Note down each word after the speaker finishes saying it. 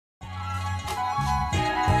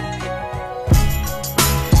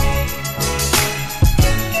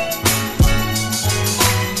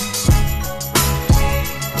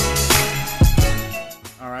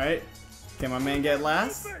Can my man get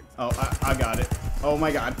last? Oh, I got it. Oh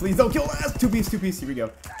my god, please don't kill last. Two piece. Here we go.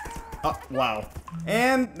 Oh, wow.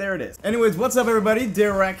 And there it is. Anyways, what's up everybody?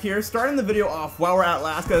 Derek here, starting the video off while we're at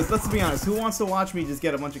last, because let's be honest, who wants to watch me just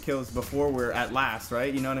get a bunch of kills before we're at last,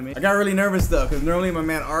 right? You know what I mean? I got really nervous though, because normally my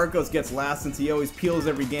man Arcos gets last since he always peels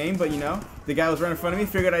every game, but you know, the guy was right in front of me,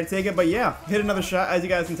 figured I'd take it, but yeah, hit another shot, as you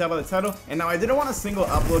guys can tell by the title. And now I didn't want a single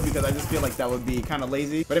upload because I just feel like that would be kind of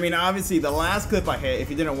lazy. But I mean, obviously the last clip I hit, if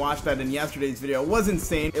you didn't watch that in yesterday's video, was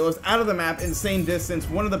insane. It was out of the map, insane distance,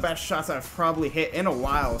 one of the best shots I've probably hit in a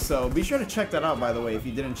while. So be sure to check that out, by the way, if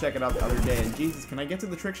you didn't check it out the other day. And Jesus, can I get to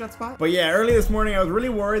the trick shot spot? But yeah, early this morning I was really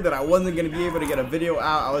worried that I wasn't going to be able to get a video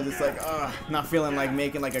out. I was just like, not feeling like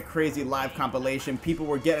making like a crazy live compilation. People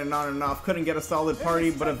were getting on and off, couldn't get a solid party,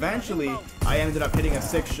 but eventually I ended up hitting a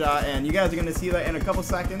 6 shot, and you guys are going to see that in a couple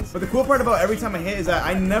seconds. But the cool part about every time I hit is that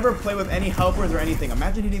I never play with any helpers or anything.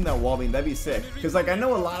 Imagine hitting that wallbang, that'd be sick. Because like I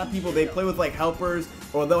know a lot of people, they play with like helpers,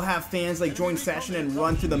 or they'll have fans like join session and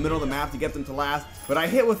run to the middle of the map to get them to last. But I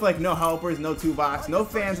hit with like no helpers, no 2-box, no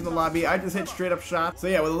fans in the lobby. I just hit straight up shots. So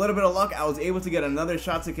yeah, with a little bit of luck, I was able to get another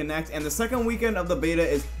shot to connect. And the second weekend of the beta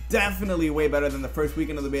is definitely way better than the first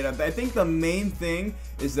weekend of the beta. I think the main thing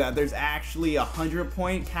is that there's actually a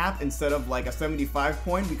 100-point cap instead of like a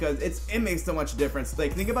 75-point, because it makes so much difference.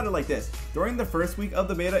 Like, think about it like this: during the first week of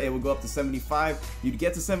the beta, it would go up to 75, you'd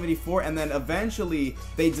get to 74, and then eventually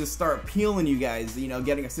they just start peeling you guys, you know,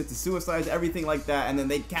 getting assisted suicides, everything like that, and then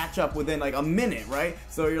they catch up within like a minute, right?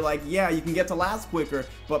 So you're like, yeah, you can get to last quicker,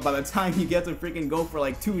 but by the time you get to freaking go for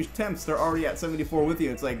like 2 attempts, they're already at 74 with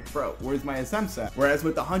you. It's like, bro, where's my attempts at? Whereas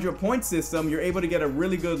with the 100-point system, you're able to get a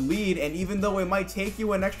really good lead, and even though it might take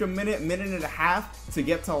you an extra minute and a half to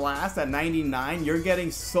get to last at 99, you're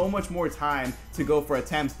getting so much more time to go for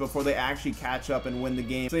attempts before they actually catch up and win the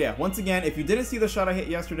game. So yeah, once again, if you didn't see the shot I hit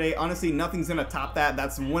yesterday, honestly, nothing's gonna top that.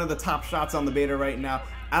 That's one of the top shots on the beta right now.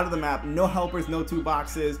 Out of the map, no helpers, no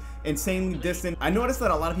 2-boxes, insanely distant. I noticed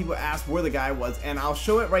that a lot of people asked where the guy was, and I'll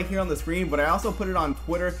show it right here on the screen, but I also put it on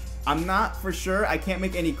Twitter. I'm not for sure, I can't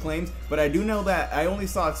make any claims, but I do know that I only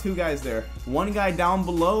saw 2 guys there. One guy down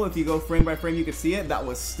below, if you go frame by frame, you can see it, that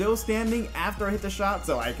was still standing after I hit the shot,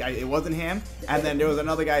 so it wasn't him. And then there was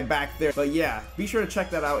another guy back there. But yeah, be sure to check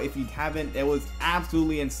that out if you haven't. It was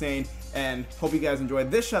absolutely insane. And hope you guys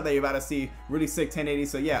enjoyed this shot that you're about to see. Really sick 1080.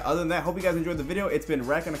 So yeah, other than that, hope you guys enjoyed the video. It's been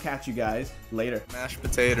Rec, and I'll catch you guys later. Mashed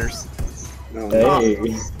potatoes.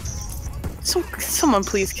 Hey. Someone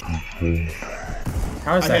please.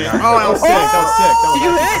 How is that? Oh, that was sick. That was sick. You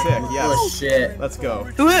That was actually sick. Yes. Oh shit. Let's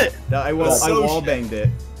go. Do it. I wallbanged it.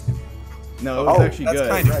 No, it was actually good.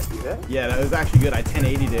 Kind Yeah, that was actually good. I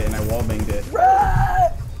 1080'd it and I wallbanged it.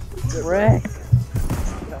 Wreck.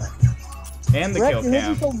 And the kill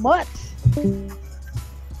cam. So much.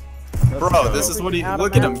 Bro, this is what he.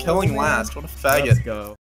 Look at him killing last. What a faggot. Let's go.